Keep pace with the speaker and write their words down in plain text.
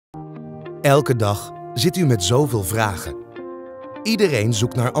Elke dag zit u met zoveel vragen. Iedereen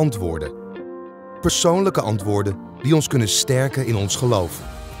zoekt naar antwoorden. Persoonlijke antwoorden die ons kunnen sterken in ons geloof.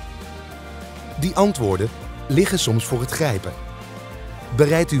 Die antwoorden liggen soms voor het grijpen.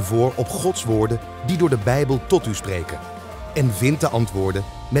 Bereid u voor op Gods woorden die door de Bijbel tot u spreken. En vind de antwoorden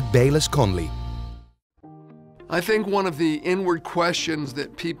met Bayless Conley. I think one of the inward questions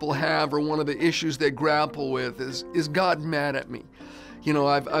that people have, or one of the issues they grapple with, is God mad at me? You know,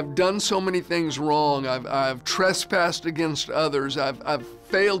 I've done so many things wrong. I've trespassed against others. I've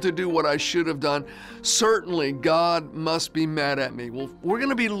failed to do what I should have done. Certainly, God must be mad at me. Well, we're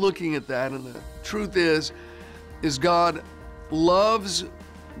going to be looking at that, and the truth is God loves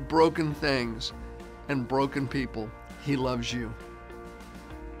broken things and broken people. He loves you.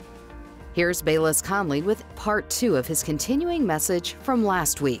 Here's Bayless Conley with part 2 of his continuing message from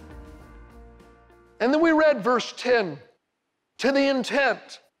last week. And then we read verse 10, to the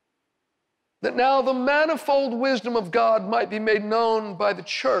intent that now the manifold wisdom of God might be made known by the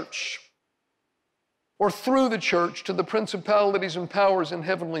church, or through the church, to the principalities and powers in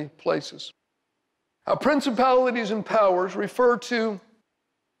heavenly places. Now, principalities and powers refer to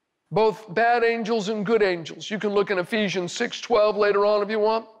both bad angels and good angels. You can look in Ephesians 6:12 later on if you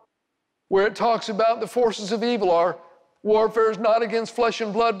want, where it talks about the forces of evil. Our warfare is not against flesh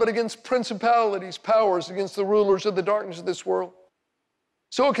and blood, but against principalities, powers, against the rulers of the darkness of this world.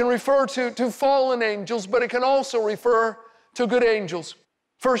 So it can refer to fallen angels, but it can also refer to good angels.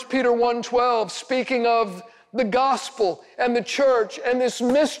 1 Peter 1:12, speaking of the gospel and the church and this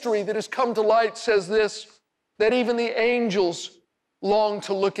mystery that has come to light, says this, that even the angels long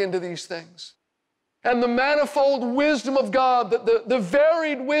to look into these things. And the manifold wisdom of God, the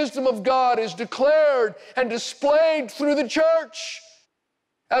varied wisdom of God is declared and displayed through the church.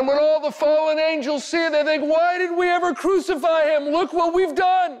 And when all the fallen angels see it, they think, why did we ever crucify him? Look what we've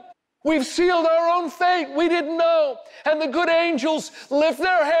done. We've sealed our own fate. We didn't know. And the good angels lift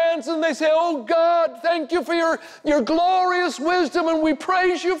their hands and they say, oh God, thank you for your glorious wisdom, and we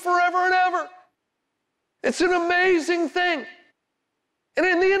praise you forever and ever. It's an amazing thing. And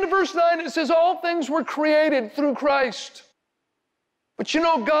in the end of verse 9, it says, all things were created through Christ. But you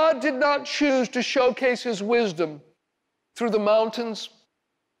know, God did not choose to showcase his wisdom through the mountains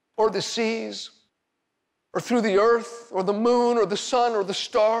or the seas or through the earth or the moon or the sun or the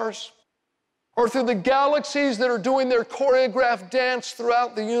stars or through the galaxies that are doing their choreographed dance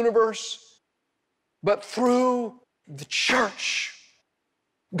throughout the universe, but through the church.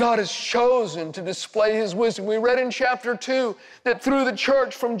 God has chosen to display his wisdom. We read in chapter 2 that through the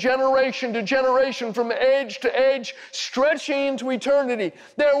church, from generation to generation, from age to age, stretching into eternity,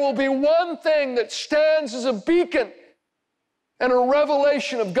 there will be one thing that stands as a beacon and a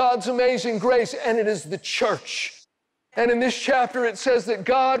revelation of God's amazing grace, and it is the church. And in this chapter, it says that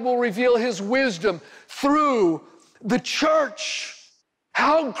God will reveal his wisdom through the church.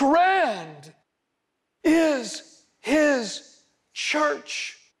 How grand is his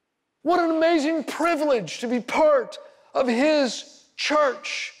church? What an amazing privilege to be part of his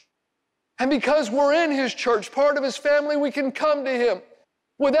church. And because we're in his church, part of his family, we can come to him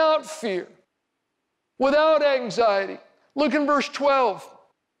without fear, without anxiety. Look in verse 12.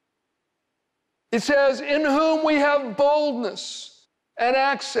 It says, in whom we have boldness and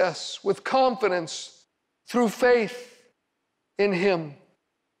access with confidence through faith in him.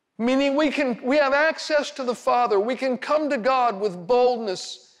 Meaning we have access to the Father. We can come to God with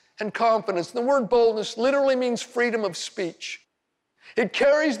boldness and confidence. The word boldness literally means freedom of speech. It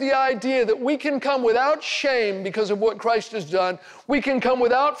carries the idea that we can come without shame because of what Christ has done. We can come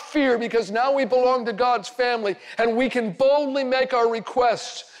without fear because now we belong to God's family, and we can boldly make our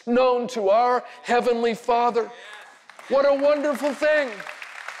requests known to our Heavenly Father. What a wonderful thing.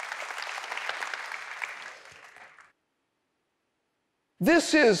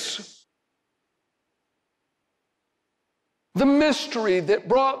 This is the mystery that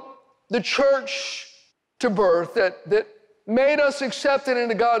brought the church to birth, that made us accepted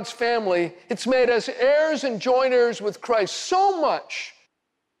into God's family. It's made us heirs and joint heirs with Christ so much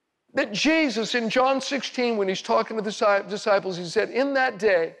that Jesus, in John 16, when he's talking to the disciples, he said, in that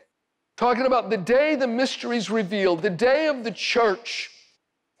day, talking about the day the mysteries revealed, the day of the church,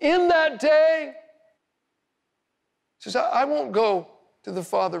 in that day, he says, I won't go to the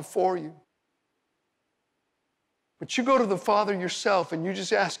Father for you. But you go to the Father yourself and you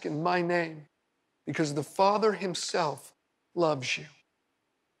just ask in my name, because the Father himself loves you.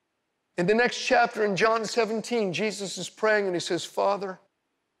 In the next chapter, in John 17, Jesus is praying and he says, Father,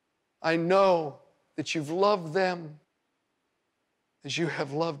 I know that you've loved them as you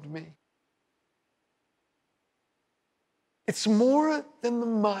have loved me. It's more than the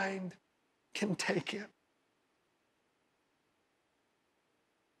mind can take it.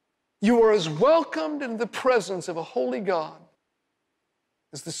 You are as welcomed in the presence of a holy God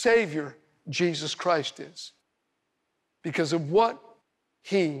as the Savior, Jesus Christ, is, because of what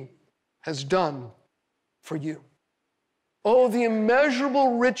he has done for you. Oh, the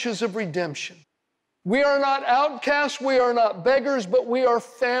immeasurable riches of redemption. We are not outcasts, we are not beggars, but we are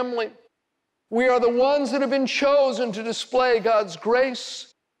family. We are the ones that have been chosen to display God's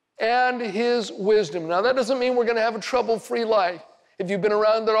grace and his wisdom. Now, that doesn't mean we're going to have a trouble-free life. If you've been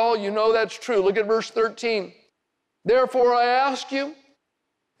around at all, you know that's true. Look at verse 13. Therefore, I ask you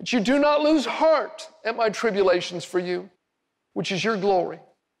that you do not lose heart at my tribulations for you, which is your glory.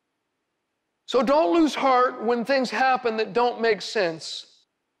 So don't lose heart when things happen that don't make sense.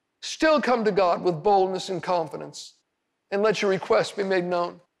 Still come to God with boldness and confidence and let your requests be made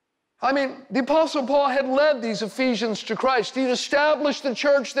known. I mean, the Apostle Paul had led these Ephesians to Christ. He'd established the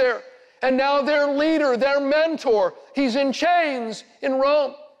church there. And now their leader, their mentor, he's in chains in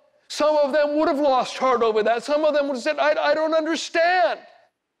Rome. Some of them would have lost heart over that. Some of them would have said, I don't understand.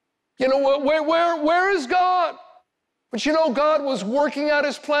 You know, where is God? But you know, God was working out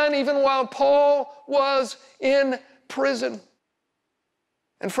his plan even while Paul was in prison.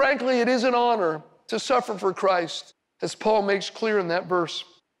 And frankly, it is an honor to suffer for Christ, as Paul makes clear in that verse.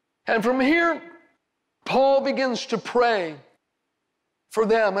 And from here, Paul begins to pray for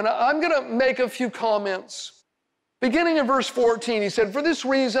them. And I'm going to make a few comments. Beginning in verse 14, he said, for this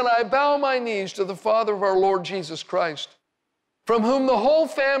reason I bow my knees to the Father of our Lord Jesus Christ, from whom the whole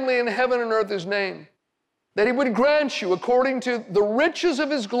family in heaven and earth is named, that he would grant you, according to the riches of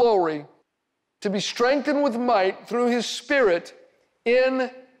his glory, to be strengthened with might through his Spirit in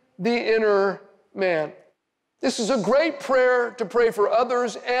the inner man. This is a great prayer to pray for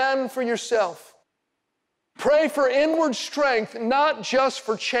others and for yourself. Pray for inward strength, not just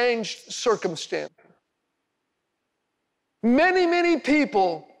for changed circumstances. Many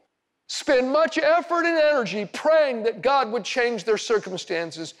people spend much effort and energy praying that God would change their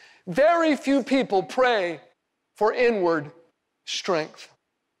circumstances. Very few people pray for inward strength.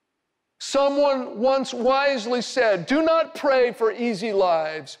 Someone once wisely said, do not pray for easy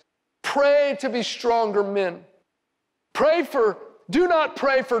lives. Pray to be stronger men. Do not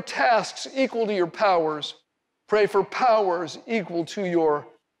pray for tasks equal to your powers. Pray for powers equal to your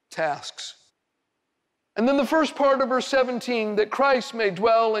tasks. And then the first part of verse 17, that Christ may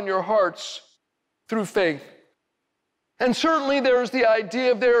dwell in your hearts through faith. And certainly there's the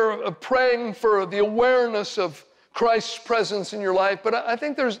idea there of praying for the awareness of Christ's presence in your life, but I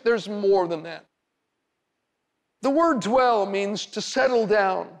think there's more than that. The word dwell means to settle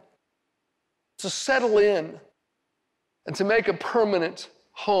down, to settle in, and to make a permanent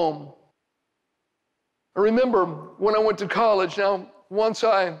home. I remember when I went to college. Now, once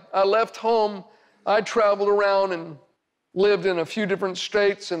I left home, I traveled around and lived in a few different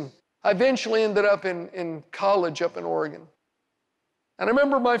states, and I eventually ended up in college up in Oregon. And I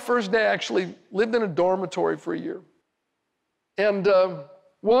remember my first day, I actually lived in a dormitory for a year. And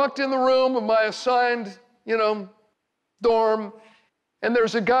walked in the room of my assigned, dorm, and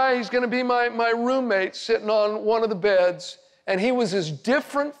there's a guy, he's going to be my roommate, sitting on one of the beds, and he was as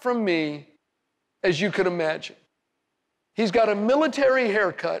different from me as you could imagine. He's got a military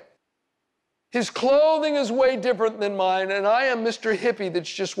haircut. His clothing is way different than mine, and I am Mr. Hippie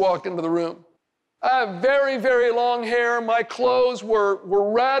that's just walked into the room. I have very, very long hair. My clothes were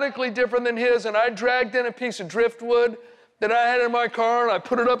radically different than his, and I dragged in a piece of driftwood that I had in my car, and I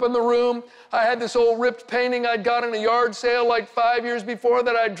put it up in the room. I had this old ripped painting I'd got in a yard sale like 5 years before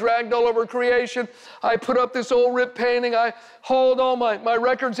that I dragged all over creation. I put up this old ripped painting. I hauled all my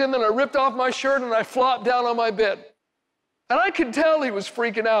records in, then I ripped off my shirt, and I flopped down on my bed. And I could tell he was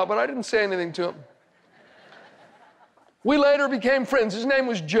freaking out, but I didn't say anything to him. We later became friends. His name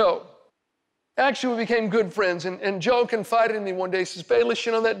was Joe. Actually, we became good friends, and Joe confided in me one day. He says, Bayless,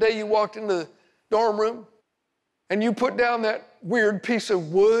 you know that day you walked into the dorm room and you put down that weird piece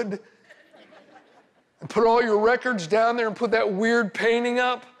of wood and put all your records down there and put that weird painting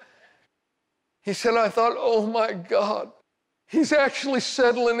up? He said, I thought, oh my God, he's actually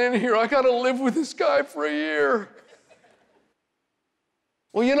settling in here. I got to live with this guy for a year.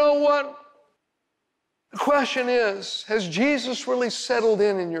 Well, you know what? The question is, has Jesus really settled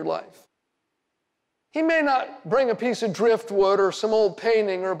in your life? He may not bring a piece of driftwood or some old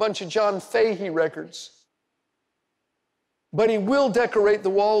painting or a bunch of John Fahey records, but he will decorate the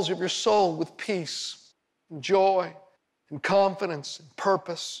walls of your soul with peace and joy and confidence and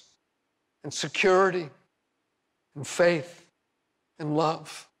purpose and security and faith and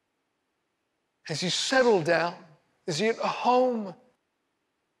love. Has he settled down? Is he at home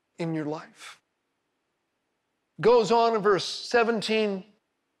in your life. Goes on in verse 17,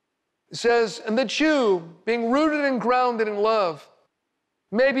 it says, and that you, being rooted and grounded in love,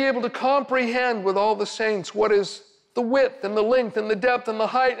 may be able to comprehend with all the saints what is the width and the length and the depth and the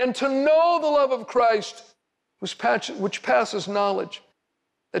height, and to know the love of Christ, which passes knowledge,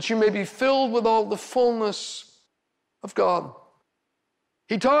 that you may be filled with all the fullness of God.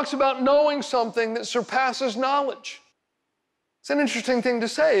 He talks about knowing something that surpasses knowledge. It's an interesting thing to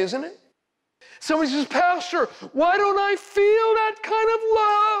say, isn't it? Somebody says, Pastor, why don't I feel that kind of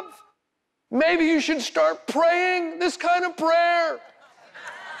love? Maybe you should start praying this kind of prayer.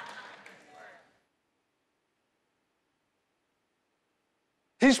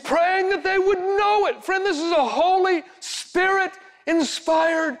 He's praying that they would know it. Friend, this is a Holy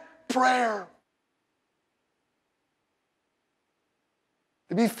Spirit-inspired prayer.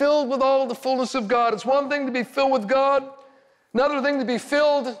 To be filled with all the fullness of God. It's one thing to be filled with God, another thing to be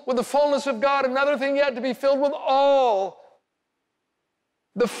filled with the fullness of God, another thing yet to be filled with all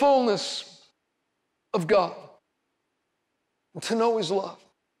the fullness of God. And to know His love.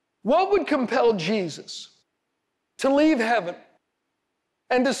 What would compel Jesus to leave heaven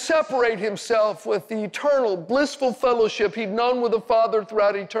and to separate Himself with the eternal, blissful fellowship He'd known with the Father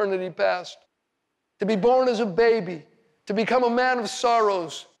throughout eternity past? To be born as a baby, to become a man of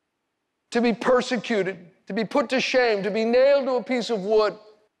sorrows, to be persecuted, to be put to shame, to be nailed to a piece of wood,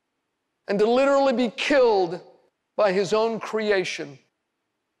 and to literally be killed by His own creation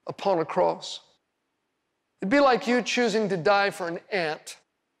upon a cross. It'd be like you choosing to die for an ant,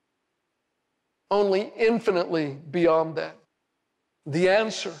 only infinitely beyond that. The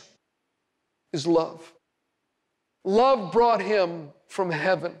answer is love. Love brought Him from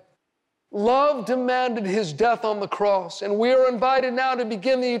heaven. Love demanded His death on the cross, and we are invited now to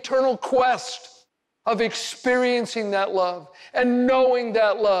begin the eternal quest of experiencing that love and knowing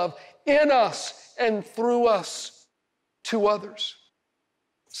that love in us and through us to others.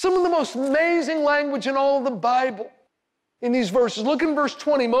 Some of the most amazing language in all of the Bible in these verses. Look in verse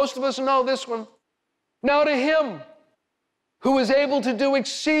 20. Most of us know this one. Now to Him who is able to do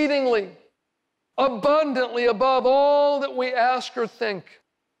exceedingly, abundantly above all that we ask or think,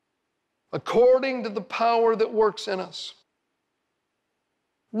 according to the power that works in us.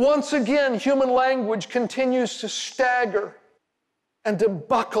 Once again, human language continues to stagger and to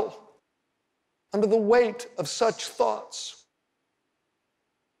buckle under the weight of such thoughts.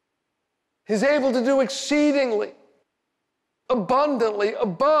 He's able to do exceedingly, abundantly,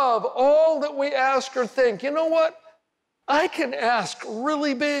 above all that we ask or think. You know what? I can ask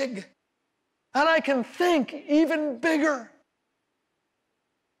really big, and I can think even bigger.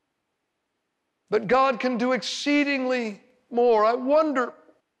 But God can do exceedingly more. I wonder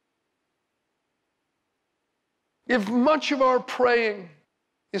if much of our praying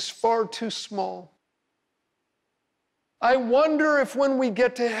is far too small. I wonder if when we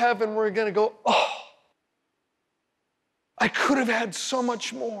get to heaven, we're going to go, oh, I could have had so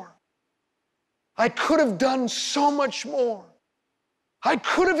much more. I could have done so much more. I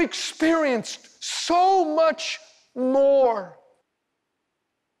could have experienced so much more.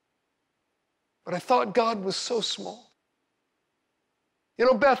 But I thought God was so small. You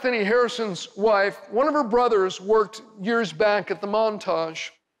know, Bethany Harrison's wife, one of her brothers worked years back at the Montage,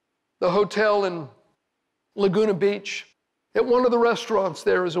 the hotel in Laguna Beach, at one of the restaurants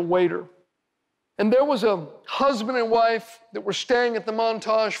there as a waiter. And there was a husband and wife that were staying at the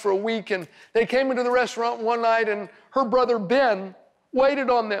Montage for a week, and they came into the restaurant one night, and her brother Ben waited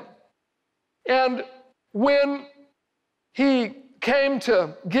on them. And when he came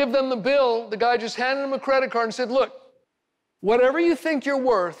to give them the bill, the guy just handed him a credit card and said, look, whatever you think you're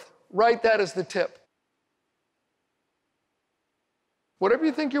worth, write that as the tip. Whatever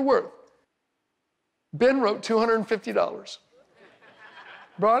you think you're worth. Ben wrote $250.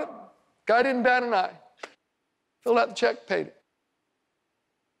 Brought it. Guy didn't bat an eye. Filled out the check, paid it.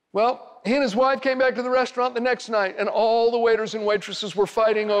 Well, he and his wife came back to the restaurant the next night, and all the waiters and waitresses were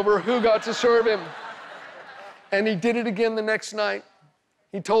fighting over who got to serve him. And he did it again the next night.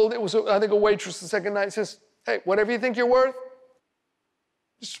 He told, it was, I think, a waitress the second night, says, hey, whatever you think you're worth,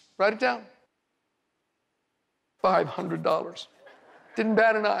 just write it down. $500. Didn't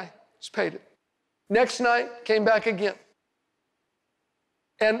bat an eye, just paid it. Next night, came back again.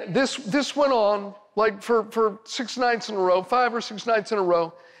 And this went on like for 6 nights in a row, 5 or 6 nights in a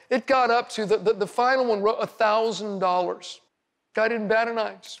row. It got up to, the final one wrote $1,000. Guy didn't bat an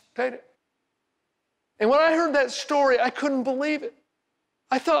eye, just paid it. And when I heard that story, I couldn't believe it.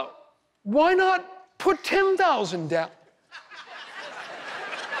 I thought, why not put $10,000 down?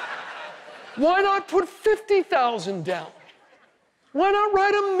 Why not put $50,000 down? Why not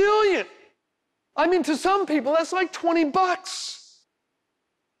write $1 million? I mean, to some people, that's like $20.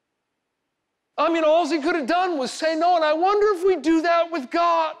 I mean, all he could have done was say no, and I wonder if we do that with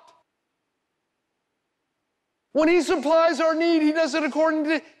God. When he supplies our need, he does it according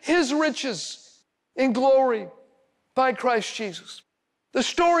to his riches in glory by Christ Jesus. The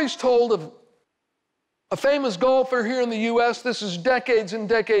story's told of a famous golfer here in the U.S., this is decades and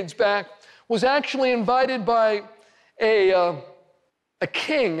decades back, was actually invited by a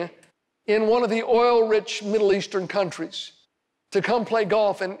king in one of the oil-rich Middle Eastern countries to come play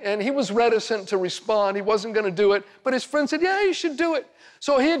golf, and he was reticent to respond. He wasn't going to do it, but his friend said, yeah, you should do it.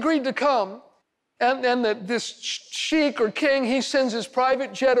 So he agreed to come, and this sheik or king, he sends his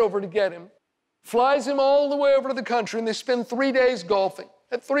private jet over to get him, flies him all the way over to the country, and they spend 3 days golfing.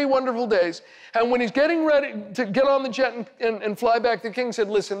 Had 3 wonderful days. And when he's getting ready to get on the jet and fly back, the king said,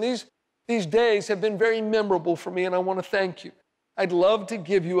 listen, these days have been very memorable for me, and I want to thank you. I'd love to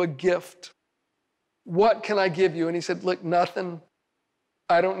give you a gift. What can I give you? And he said, look, nothing.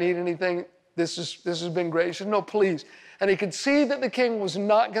 I don't need anything. This has been great. He said, no, please. And he could see that the king was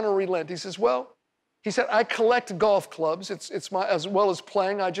not going to relent. He says, well, he said, I collect golf clubs. It's my, as well as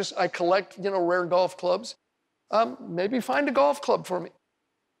playing, I collect, rare golf clubs. Maybe find a golf club for me.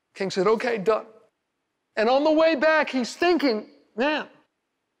 King said, okay, done. And on the way back, he's thinking, man,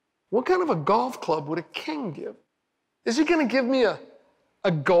 what kind of a golf club would a king give? Is he going to give me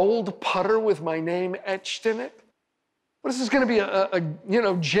a gold putter with my name etched in it? What is this going to be,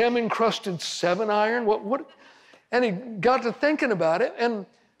 a gem-encrusted 7-iron? What? And he got to thinking about it and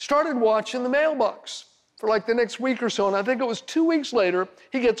started watching the mailbox for like the next week or so. And I think it was 2 weeks later,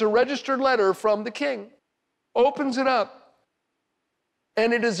 he gets a registered letter from the king, opens it up,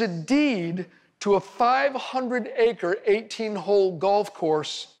 and it is a deed to a 500-acre, 18-hole golf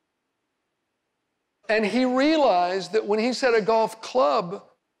course. And he realized that when he said a golf club,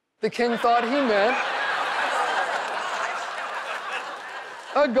 the king thought he meant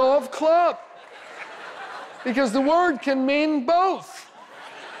a golf club, because the word can mean both.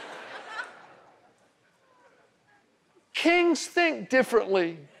 Kings think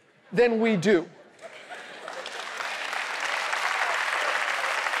differently than we do.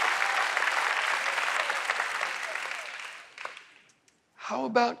 How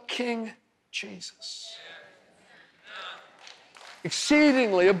about King Jesus?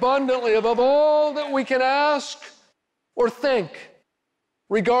 Exceedingly, abundantly, above all that we can ask or think,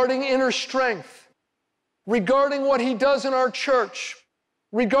 regarding inner strength, regarding what he does in our church,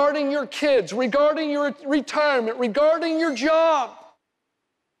 regarding your kids, regarding your retirement, regarding your job.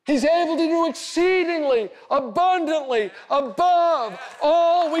 He's able to do exceedingly, abundantly, above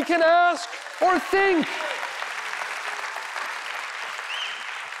all we can ask or think.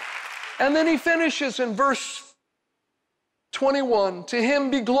 And then he finishes in verse 21, to him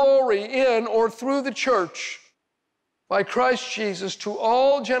be glory in or through the church by Christ Jesus to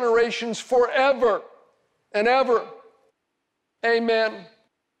all generations forever and ever. Amen.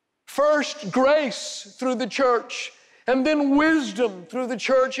 First grace through the church, and then wisdom through the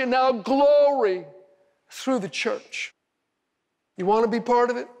church, and now glory through the church. You want to be part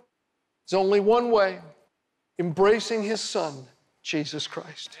of it? There's only one way, embracing his Son, Jesus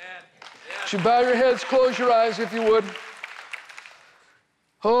Christ. Would you bow your heads, close your eyes if you would.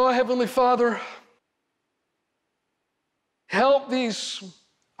 Oh, Heavenly Father, help these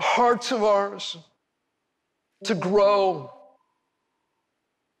hearts of ours to grow.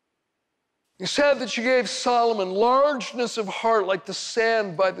 You said that you gave Solomon largeness of heart like the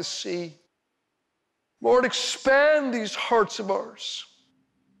sand by the sea. Lord, expand these hearts of ours.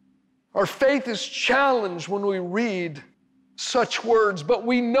 Our faith is challenged when we read such words, but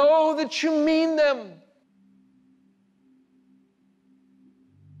we know that you mean them.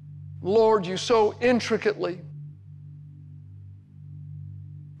 Lord, you so intricately,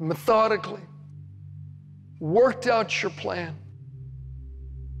 methodically worked out your plan.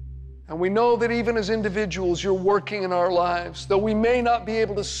 And we know that even as individuals, you're working in our lives. Though we may not be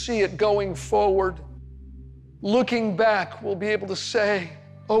able to see it going forward, looking back, we'll be able to say,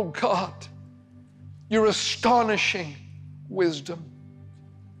 oh God, your astonishing wisdom.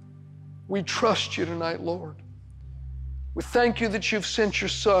 We trust you tonight, Lord. We thank you that you've sent your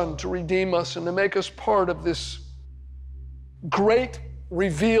Son to redeem us and to make us part of this great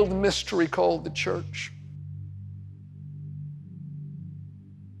revealed mystery called the church.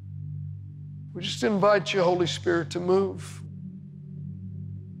 We just invite you, Holy Spirit, to move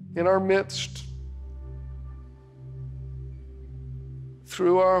in our midst,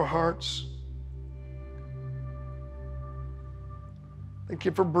 through our hearts. Thank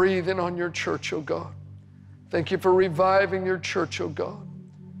you for breathing on your church, oh God. Thank you for reviving your church, oh God.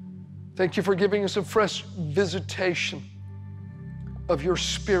 Thank you for giving us a fresh visitation of your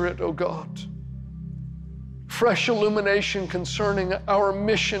Spirit, oh God. Fresh illumination concerning our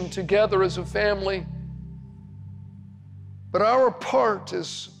mission together as a family, but our part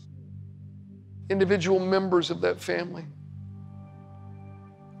as individual members of that family.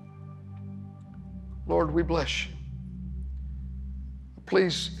 Lord, we bless you.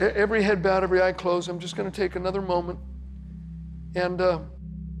 Please, every head bowed, every eye closed. I'm just going to take another moment and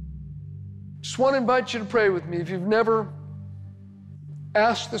just want to invite you to pray with me. If you've never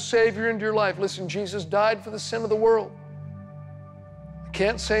asked the Savior into your life, listen, Jesus died for the sin of the world. I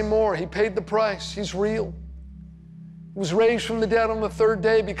can't say more. He paid the price. He's real. He was raised from the dead on the third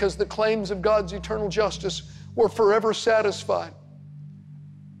day because the claims of God's eternal justice were forever satisfied.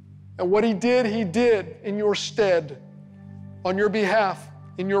 And what he did in your stead, on your behalf,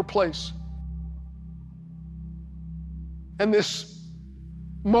 in your place. And this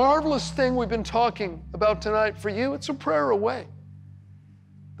marvelous thing we've been talking about tonight, for you, it's a prayer away.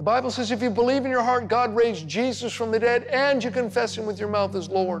 The Bible says if you believe in your heart God raised Jesus from the dead and you confess him with your mouth as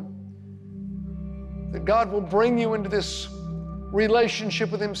Lord, that God will bring you into this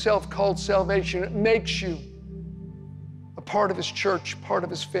relationship with himself called salvation. It makes you a part of his church, part of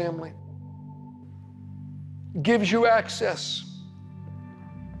his family. It gives you access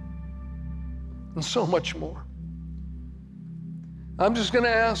and so much more. I'm just going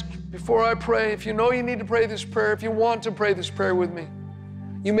to ask before I pray, if you know you need to pray this prayer, if you want to pray this prayer with me.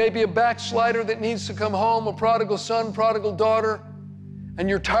 You may be a backslider that needs to come home, a prodigal son, prodigal daughter, and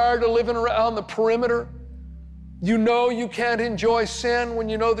you're tired of living around the perimeter. You know you can't enjoy sin when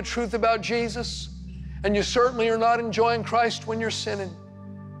you know the truth about Jesus, and you certainly are not enjoying Christ when you're sinning.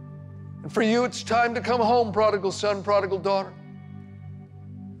 And for you, it's time to come home, prodigal son, prodigal daughter.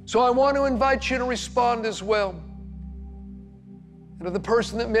 So I want to invite you to respond as well. And to the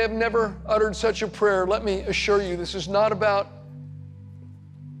person that may have never uttered such a prayer, let me assure you, this is not about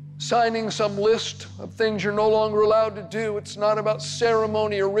signing some list of things you're no longer allowed to do. It's not about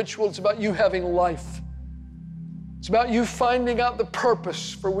ceremony or ritual. It's about you having life. It's about you finding out the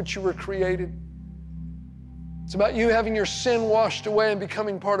purpose for which you were created. It's about you having your sin washed away and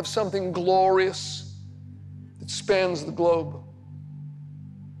becoming part of something glorious that spans the globe.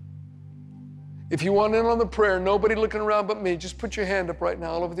 If you want in on the prayer, nobody looking around but me, just put your hand up right now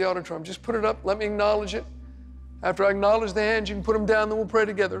all over the auditorium. Just put it up. Let me acknowledge it. After I acknowledge the hands, you can put them down, then we'll pray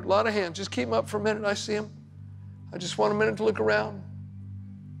together. A lot of hands. Just keep them up for a minute. I see them. I just want a minute to look around.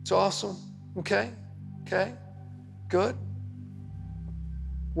 It's awesome. Okay? Okay? Good?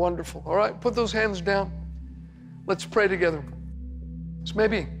 Wonderful. All right, put those hands down. Let's pray together. So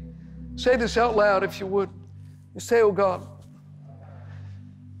maybe say this out loud if you would. You say, oh God,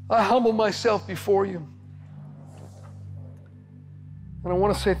 I humble myself before you. And I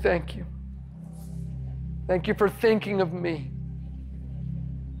want to say thank you. Thank you for thinking of me.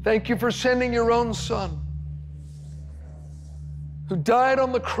 Thank you for sending your own Son who died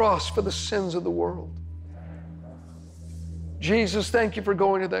on the cross for the sins of the world. Jesus, thank you for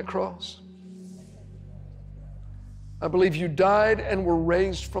going to that cross. I believe you died and were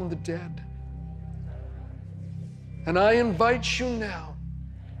raised from the dead. And I invite you now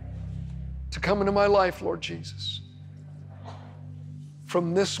to come into my life, Lord Jesus.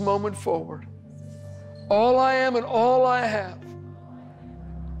 From this moment forward, all I am and all I have,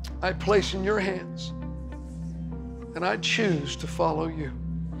 I place in your hands, and I choose to follow you.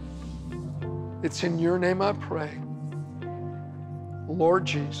 It's in your name I pray, Lord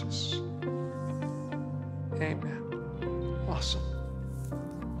Jesus. Amen. Awesome.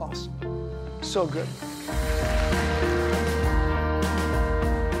 Awesome. So good.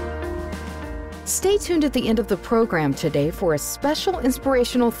 Stay tuned at the end of the program today for a special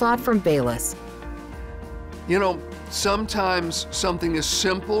inspirational thought from Bayless. You know, sometimes something as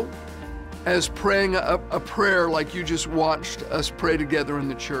simple as praying a prayer like you just watched us pray together in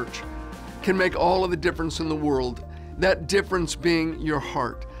the church can make all of the difference in the world. That difference being your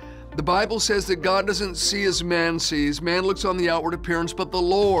heart. The Bible says that God doesn't see as man sees. Man looks on the outward appearance, but the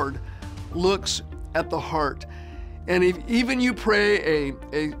Lord looks at the heart. And if even you pray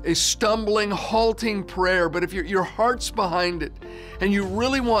a stumbling, halting prayer, but if your heart's behind it and you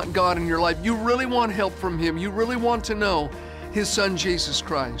really want God in your life, you really want help from Him, you really want to know His Son, Jesus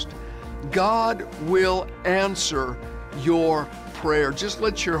Christ, God will answer your prayer. Just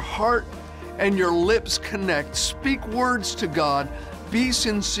let your heart and your lips connect. Speak words to God. Be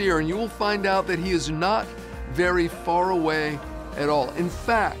sincere, and you will find out that He is not very far away at all. In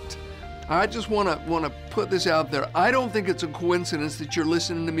fact, I just want to put this out there. I don't think it's a coincidence that you're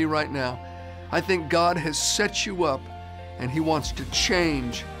listening to me right now. I think God has set you up and He wants to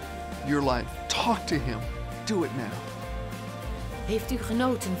change your life. Talk to Him. Do it now. Heeft u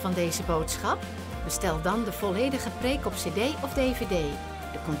genoten van deze boodschap? Bestel dan de volledige preek op cd of dvd.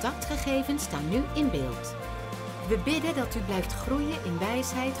 De contactgegevens staan nu in beeld. We bidden dat u blijft groeien in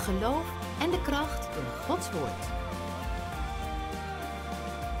wijsheid, geloof en de kracht door Gods Woord.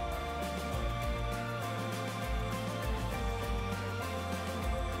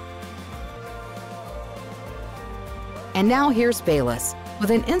 And now here's Bayless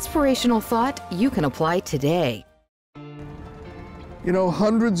with an inspirational thought you can apply today. You know,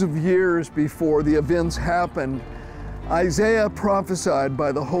 hundreds of years before the events happened, Isaiah prophesied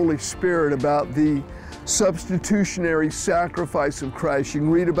by the Holy Spirit about the substitutionary sacrifice of Christ. You can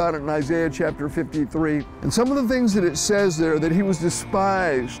read about it in Isaiah chapter 53. And some of the things that it says there, that He was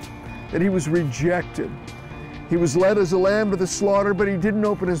despised, that He was rejected. He was led as a lamb to the slaughter, but He didn't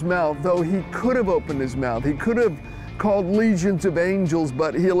open His mouth, though He could have opened His mouth. He could have called legions of angels,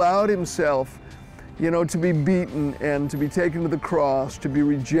 but He allowed Himself, you know, to be beaten and to be taken to the cross, to be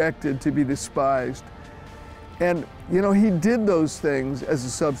rejected, to be despised. And, you know, He did those things as a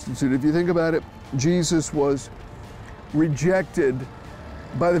substitute. If you think about it, Jesus was rejected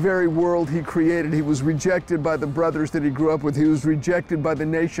by the very world He created. He was rejected by the brothers that He grew up with. He was rejected by the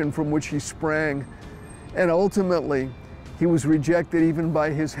nation from which He sprang. And ultimately, He was rejected even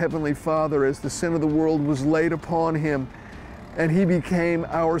by His heavenly Father as the sin of the world was laid upon Him. And He became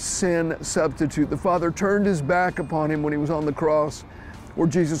our sin substitute. The Father turned His back upon Him when He was on the cross, where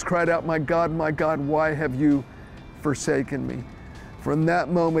Jesus cried out, my God, why have you forsaken me?" From that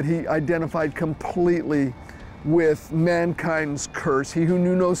moment, He identified completely with mankind's curse. He who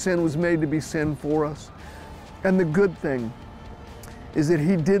knew no sin was made to be sin for us. And the good thing is that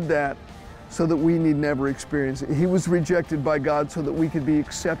He did that so that we need never experience it. He was rejected by God so that we could be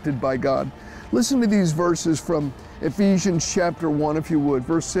accepted by God. Listen to these verses from Ephesians chapter 1, if you would.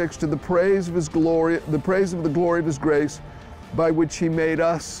 Verse 6, to the praise of His glory, the praise of the glory of His grace, by which He made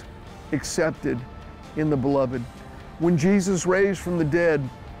us accepted in the Beloved. When Jesus raised from the dead,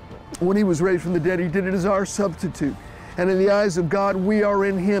 when He was raised from the dead, He did it as our substitute. And in the eyes of God, we are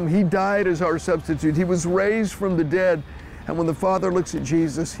in Him. He died as our substitute. He was raised from the dead. And when the Father looks at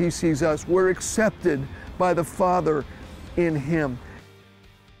Jesus, He sees us. We're accepted by the Father in Him.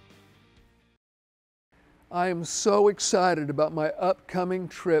 I am so excited about my upcoming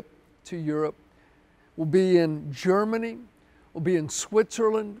trip to Europe. We'll be in Germany. We'll be in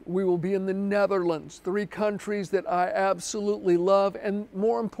Switzerland. We will be in the Netherlands, 3 countries that I absolutely love, and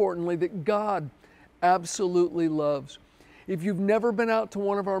more importantly, that God absolutely loves. If you've never been out to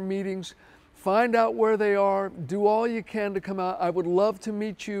one of our meetings, find out where they are. Do all you can to come out. I would love to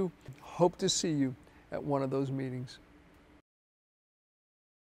meet you. Hope to see you at one of those meetings.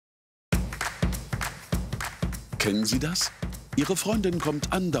 Kennen Sie das? Ihre Freundin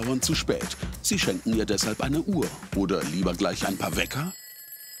kommt andauernd zu spät. Sie schenken ihr deshalb eine Uhr oder lieber gleich ein paar Wecker.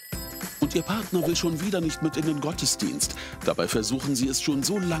 Und Ihr Partner will schon wieder nicht mit in den Gottesdienst. Dabei versuchen Sie es schon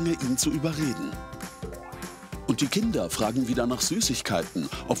so lange, ihn zu überreden. Und die Kinder fragen wieder nach Süßigkeiten,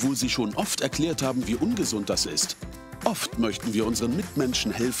 obwohl sie schon oft erklärt haben, wie ungesund das ist. Oft möchten wir unseren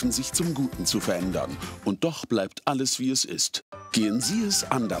Mitmenschen helfen, sich zum Guten zu verändern. Und doch bleibt alles, wie es ist. Gehen Sie es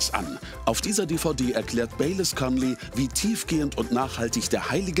anders an. Auf dieser DVD erklärt Bayless Conley, wie tiefgehend und nachhaltig der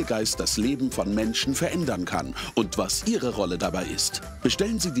Heilige Geist das Leben von Menschen verändern kann und was Ihre Rolle dabei ist.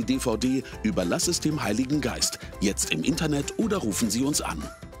 Bestellen Sie die DVD Überlass es dem Heiligen Geist jetzt im Internet oder rufen Sie uns an.